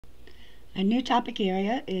A new topic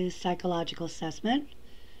area is psychological assessment,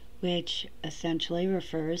 which essentially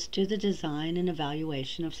refers to the design and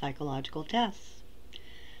evaluation of psychological tests.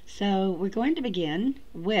 So we're going to begin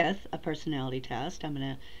with a personality test. I'm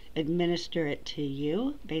going to administer it to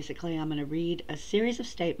you. Basically, I'm going to read a series of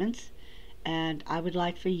statements, and I would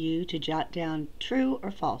like for you to jot down true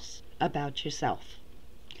or false about yourself.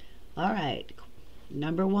 All right,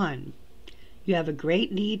 number 1. You have a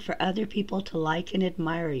great need for other people to like and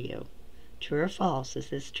admire you. True or false? Is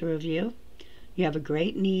this true of you? You have a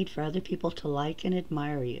great need for other people to like and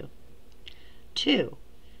admire you. 2.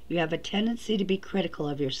 You have a tendency to be critical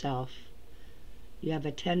of yourself. You have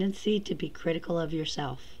a tendency to be critical of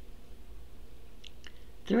yourself.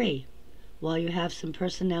 3. While you have some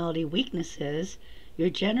personality weaknesses, you're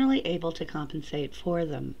generally able to compensate for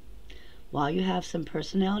them. While you have some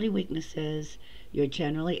personality weaknesses, you're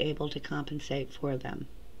generally able to compensate for them.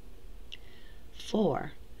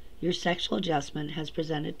 4. Your sexual adjustment has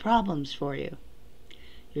presented problems for you.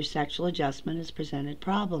 Your sexual adjustment has presented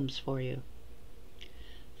problems for you.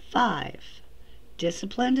 5.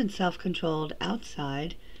 Disciplined and self-controlled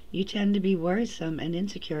outside, you tend to be worrisome and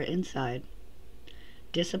insecure inside.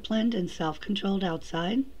 Disciplined and self-controlled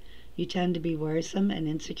outside, you tend to be worrisome and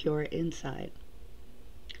insecure inside.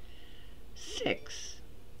 6.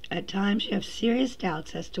 At times you have serious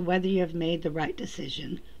doubts as to whether you have made the right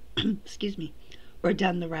decision or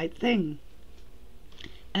done the right thing.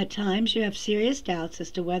 At times you have serious doubts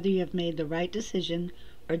as to whether you have made the right decision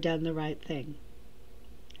or done the right thing.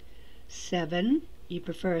 7. You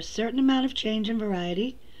prefer a certain amount of change and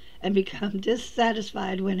variety and become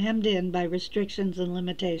dissatisfied when hemmed in by restrictions and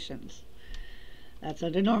limitations. That's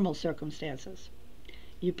under normal circumstances.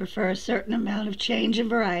 You prefer a certain amount of change and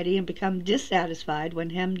variety and become dissatisfied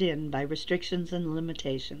when hemmed in by restrictions and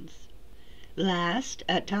limitations. Last,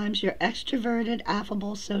 at times you're extroverted,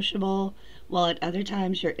 affable, sociable, while at other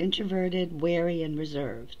times you're introverted, wary, and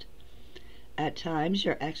reserved. At times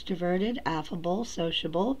you're extroverted, affable,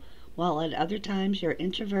 sociable, while at other times you're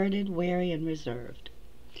introverted, wary, and reserved.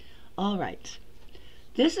 All right.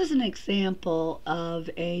 This is an example of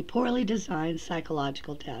a poorly designed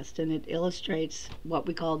psychological test, and it illustrates what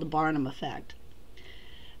we call the Barnum effect.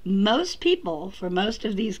 Most people, for most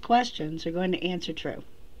of these questions, are going to answer true.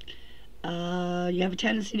 You have a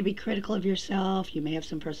tendency to be critical of yourself. You may have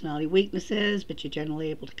some personality weaknesses, but you're generally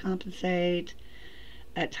able to compensate.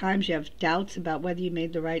 At times you have doubts about whether you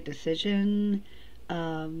made the right decision.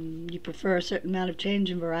 You prefer a certain amount of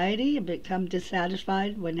change and variety and become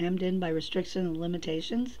dissatisfied when hemmed in by restrictions and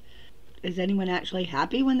limitations. Is anyone actually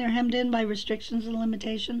happy when they're hemmed in by restrictions and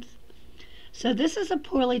limitations? So this is a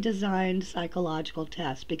poorly designed psychological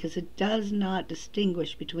test because it does not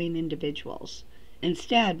distinguish between individuals.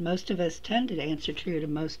 Instead, most of us tend to answer true to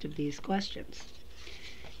most of these questions.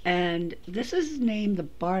 And this is named the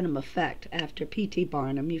Barnum effect after P.T.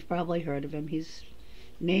 Barnum. You've probably heard of him. His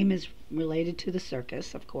name is related to the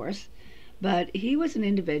circus, of course. But he was an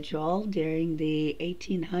individual during the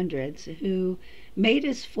 1800s who made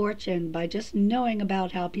his fortune by just knowing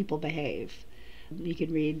about how people behave. You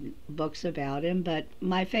can read books about him, but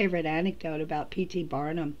my favorite anecdote about P.T.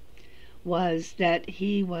 Barnum was that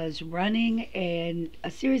he was running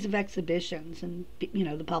a series of exhibitions, and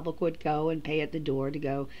the public would go and pay at the door to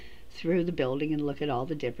go through the building and look at all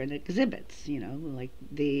the different exhibits, like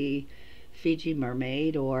the Fiji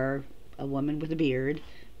mermaid or a woman with a beard,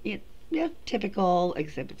 typical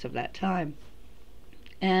exhibits of that time.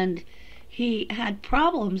 And he had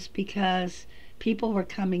problems because people were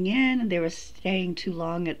coming in and they were staying too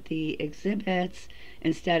long at the exhibits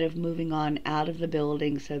instead of moving on out of the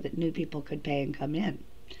building so that new people could pay and come in.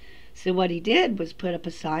 So what he did was put up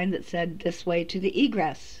a sign that said, "This way to the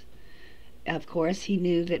egress." Of course, he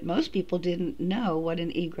knew that most people didn't know what an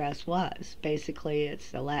egress was. Basically,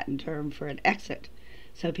 it's a Latin term for an exit.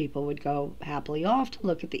 So people would go happily off to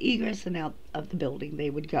look at the egress, and out of the building they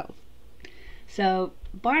would go. So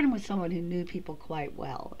Barnum was someone who knew people quite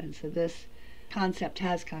well, and so this concept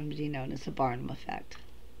has come to be known as the Barnum effect.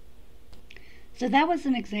 So that was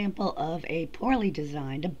an example of a poorly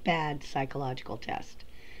designed, a bad psychological test.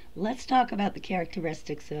 Let's talk about the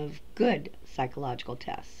characteristics of good psychological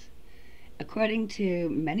tests. According to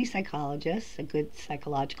many psychologists, a good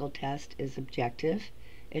psychological test is objective,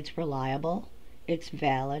 it's reliable, it's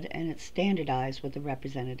valid, and it's standardized with a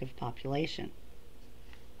representative population.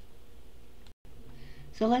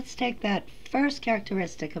 So let's take that first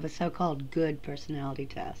characteristic of a so-called good personality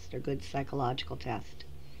test or good psychological test.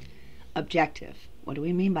 Objective. What do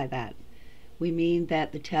we mean by that? We mean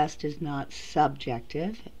that the test is not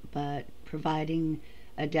subjective, but providing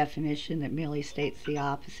a definition that merely states the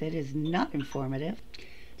opposite is not informative.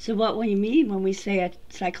 So what we mean when we say a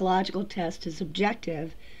psychological test is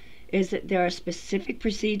objective is that there are specific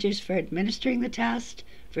procedures for administering the test,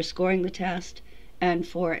 for scoring the test, and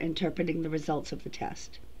for interpreting the results of the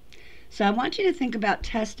test. So I want you to think about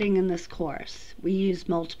testing in this course. We use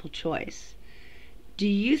multiple choice. Do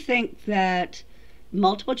you think that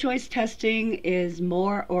multiple choice testing is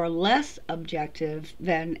more or less objective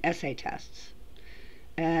than essay tests?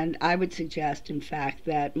 And I would suggest, in fact,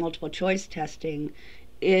 that multiple choice testing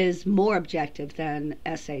is more objective than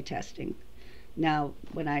essay testing. Now,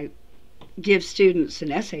 when I give students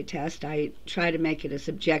an essay test, I try to make it as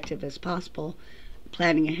objective as possible,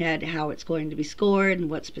 planning ahead how it's going to be scored and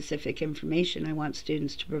what specific information I want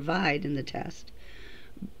students to provide in the test.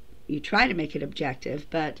 You try to make it objective,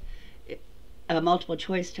 but a multiple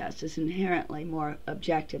choice test is inherently more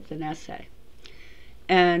objective than essay.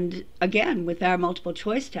 And again, with our multiple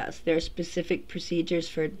choice test, there are specific procedures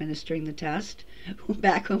for administering the test.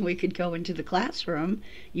 Back when we could go into the classroom,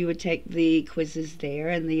 you would take the quizzes there,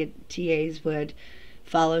 and the TAs would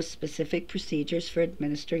follow specific procedures for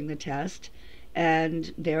administering the test.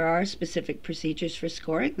 And there are specific procedures for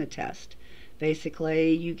scoring the test.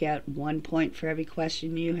 Basically, you get 1 point for every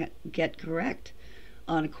question you get correct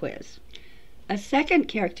on a quiz. A second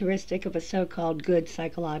characteristic of a so-called good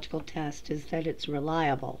psychological test is that it's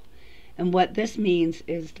reliable. And what this means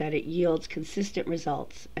is that it yields consistent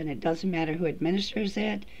results, and it doesn't matter who administers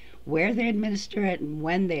it, where they administer it, and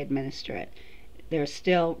when they administer it. There are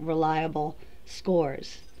still reliable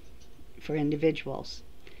scores for individuals.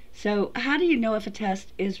 So how do you know if a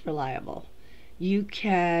test is reliable? You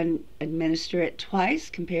can administer it twice,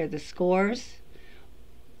 compare the scores,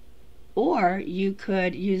 or you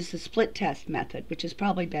could use the split test method, which is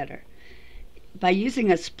probably better. By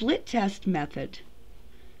using a split test method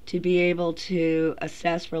to be able to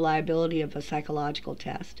assess reliability of a psychological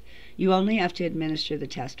test, you only have to administer the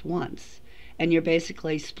test once. And you're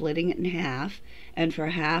basically splitting it in half, and for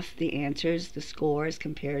half the answers, the score is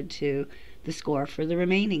compared to the score for the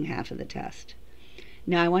remaining half of the test.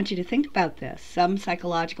 Now I want you to think about this. Some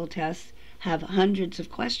psychological tests have hundreds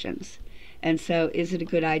of questions. And so is it a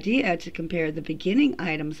good idea to compare the beginning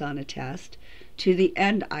items on a test to the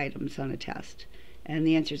end items on a test? And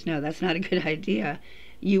the answer is no, that's not a good idea.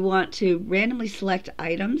 You want to randomly select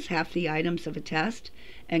items, half the items of a test,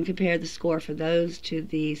 and compare the score for those to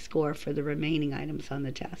the score for the remaining items on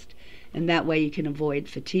the test. And that way you can avoid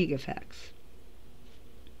fatigue effects.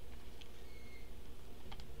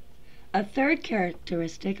 A third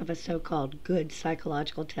characteristic of a so-called good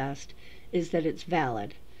psychological test is that it's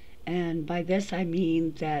valid. And by this I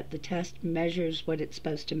mean that the test measures what it's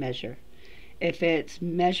supposed to measure. If it's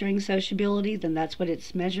measuring sociability, then that's what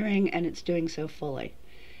it's measuring, and it's doing so fully.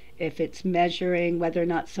 If it's measuring whether or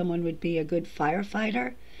not someone would be a good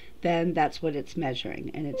firefighter, then that's what it's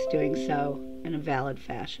measuring, and it's doing so in a valid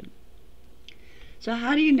fashion. So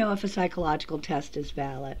how do you know if a psychological test is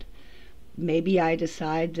valid? Maybe I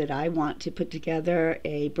decide that I want to put together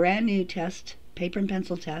a brand new test, paper and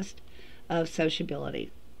pencil test, of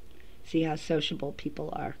sociability. See how sociable people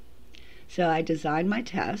are. So I design my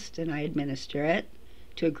test and I administer it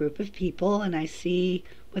to a group of people, and I see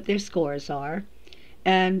what their scores are.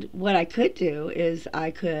 And what I could do is I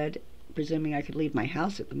could, presuming I could leave my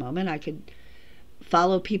house at the moment, I could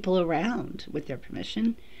follow people around with their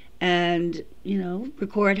permission and,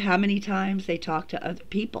 record how many times they talk to other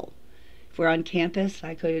people. If we're on campus,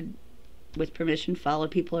 I could, with permission, follow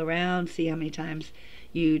people around, see how many times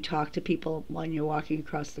you talk to people when you're walking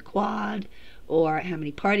across the quad, or how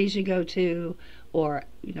many parties you go to, or,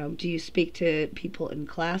 do you speak to people in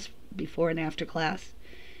class before and after class?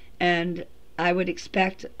 And I would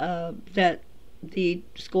expect that the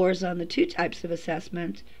scores on the two types of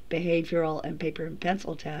assessment, behavioral and paper and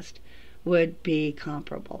pencil test, would be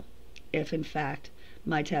comparable if, in fact,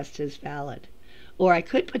 my test is valid. Or I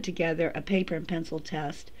could put together a paper and pencil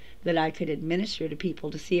test that I could administer to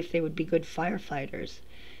people to see if they would be good firefighters.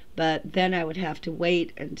 But then I would have to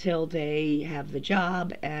wait until they have the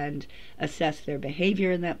job and assess their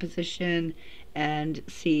behavior in that position and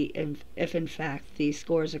see if in fact the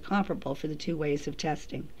scores are comparable for the two ways of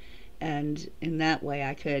testing. And in that way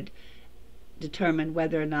I could determine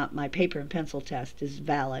whether or not my paper and pencil test is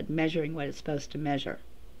valid, measuring what it's supposed to measure.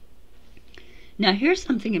 Now here's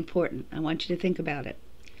something important. I want you to think about it.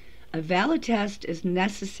 A valid test is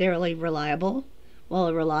necessarily reliable, while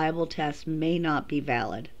a reliable test may not be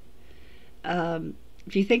valid.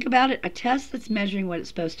 If you think about it, a test that's measuring what it's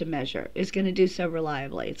supposed to measure is going to do so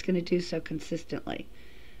reliably. It's going to do so consistently.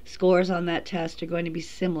 Scores on that test are going to be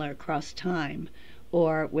similar across time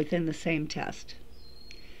or within the same test.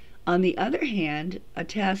 On the other hand, a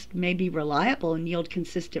test may be reliable and yield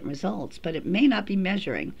consistent results, but it may not be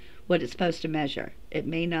measuring what it's supposed to measure. It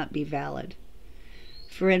may not be valid.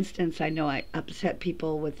 For instance, I know I upset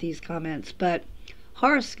people with these comments, but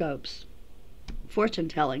horoscopes, fortune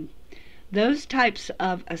telling, those types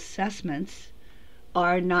of assessments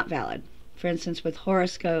are not valid. For instance, with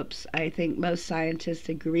horoscopes, I think most scientists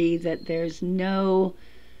agree that there's no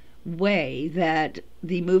way that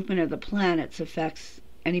the movement of the planets affects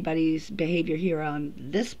anybody's behavior here on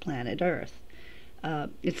this planet, Earth.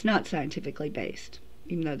 It's not scientifically based,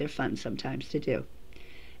 even though they're fun sometimes to do.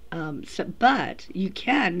 But you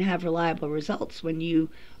can have reliable results when you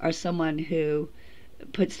are someone who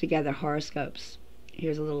puts together horoscopes.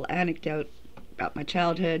 Here's a little anecdote about my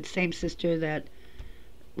childhood. Same sister that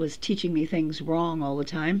was teaching me things wrong all the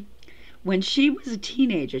time. When she was a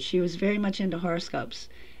teenager, she was very much into horoscopes.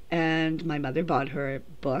 And my mother bought her a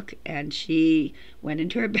book, and she went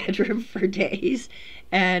into her bedroom for days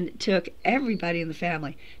and took everybody in the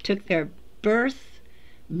family, took their birth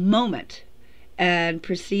moment, and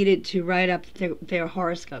proceeded to write up their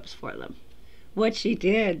horoscopes for them. What she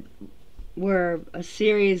did were a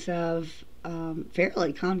series of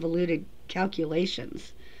fairly convoluted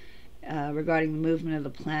calculations regarding the movement of the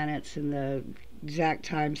planets and the exact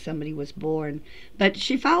time somebody was born. But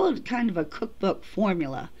she followed kind of a cookbook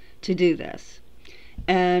formula to do this.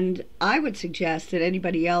 And I would suggest that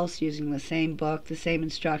anybody else using the same book, the same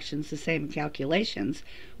instructions, the same calculations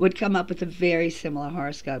would come up with a very similar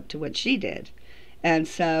horoscope to what she did. And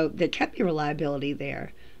so there kept your reliability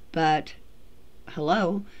there. But,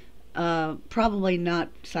 hello, probably not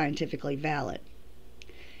scientifically valid.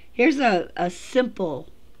 Here's a simple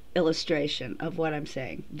illustration of what I'm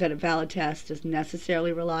saying, that a valid test is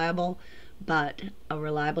necessarily reliable, but a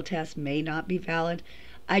reliable test may not be valid.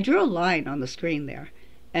 I drew a line on the screen there,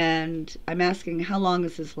 and I'm asking, how long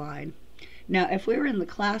is this line? Now, if we were in the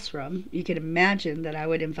classroom, you could imagine that I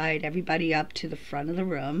would invite everybody up to the front of the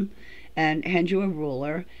room and hand you a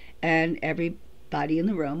ruler, and everybody in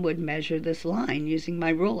the room would measure this line using my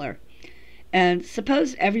ruler. And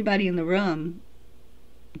suppose everybody in the room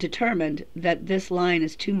determined that this line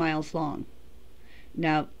is 2 miles long.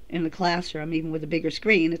 Now, in the classroom, even with a bigger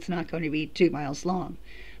screen, it's not going to be 2 miles long.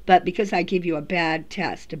 But because I give you a bad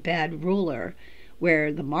test, a bad ruler,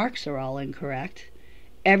 where the marks are all incorrect,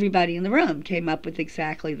 everybody in the room came up with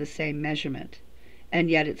exactly the same measurement. And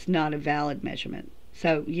yet it's not a valid measurement.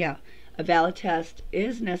 So, yeah, a valid test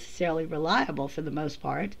is necessarily reliable for the most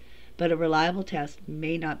part, but a reliable test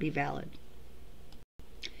may not be valid.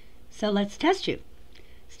 So let's test you.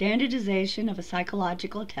 Standardization of a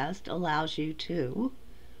psychological test allows you to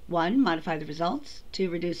 1. Modify the results, 2.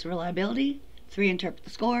 Reduce the reliability, 3. Interpret the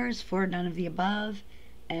scores, 4. None of the above,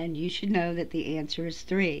 and you should know that the answer is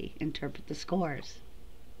 3. Interpret the scores.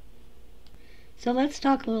 So let's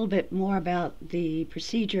talk a little bit more about the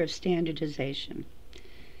procedure of standardization.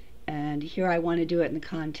 And here I want to do it in the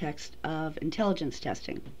context of intelligence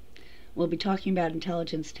testing. We'll be talking about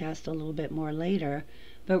intelligence tests a little bit more later,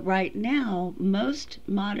 but right now most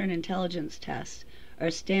modern intelligence tests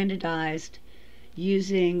are standardized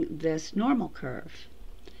using this normal curve.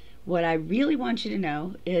 What I really want you to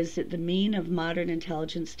know is that the mean of modern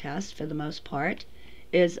intelligence tests, for the most part,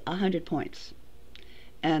 is 100 points.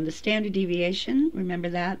 And the standard deviation, remember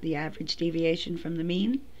that, the average deviation from the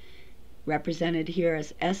mean, represented here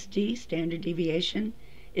as SD, standard deviation,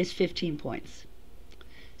 is 15 points.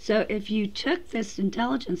 So if you took this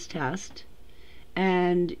intelligence test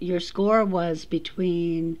and your score was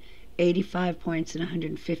between 85 points and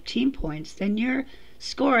 115 points, then you're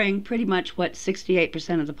scoring pretty much what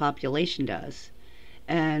 68% of the population does.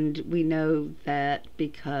 And we know that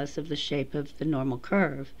because of the shape of the normal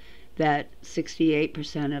curve, that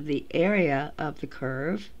 68% of the area of the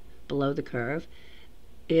curve, below the curve,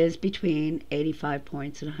 is between 85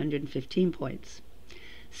 points and 115 points.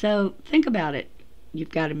 So think about it. You've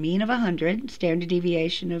got a mean of 100, standard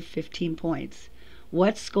deviation of 15 points.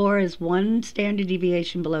 What score is one standard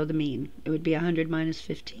deviation below the mean? It would be 100 minus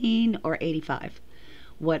 15, or 85.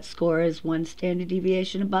 What score is one standard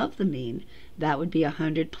deviation above the mean? That would be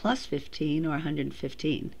 100 plus 15, or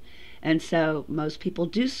 115. And so most people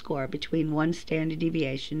do score between one standard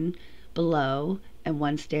deviation below and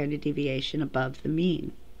one standard deviation above the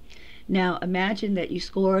mean. Now imagine that you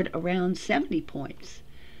scored around 70 points.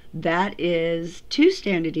 That is 2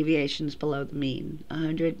 standard deviations below the mean.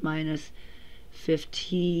 100 minus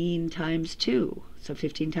 15 times 2. So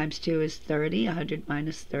 15 times 2 is 30. 100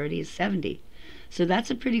 minus 30 is 70. So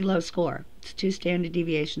that's a pretty low score. It's 2 standard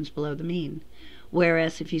deviations below the mean.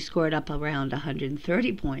 Whereas if you scored up around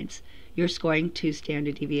 130 points, you're scoring 2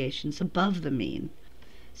 standard deviations above the mean.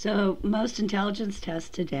 So most intelligence tests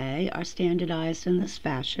today are standardized in this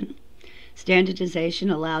fashion. Standardization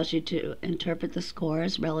allows you to interpret the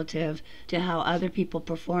scores relative to how other people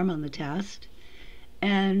perform on the test.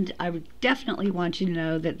 And I would definitely want you to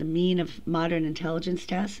know that the mean of modern intelligence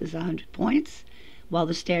tests is 100 points, while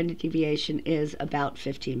the standard deviation is about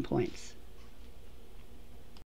 15 points.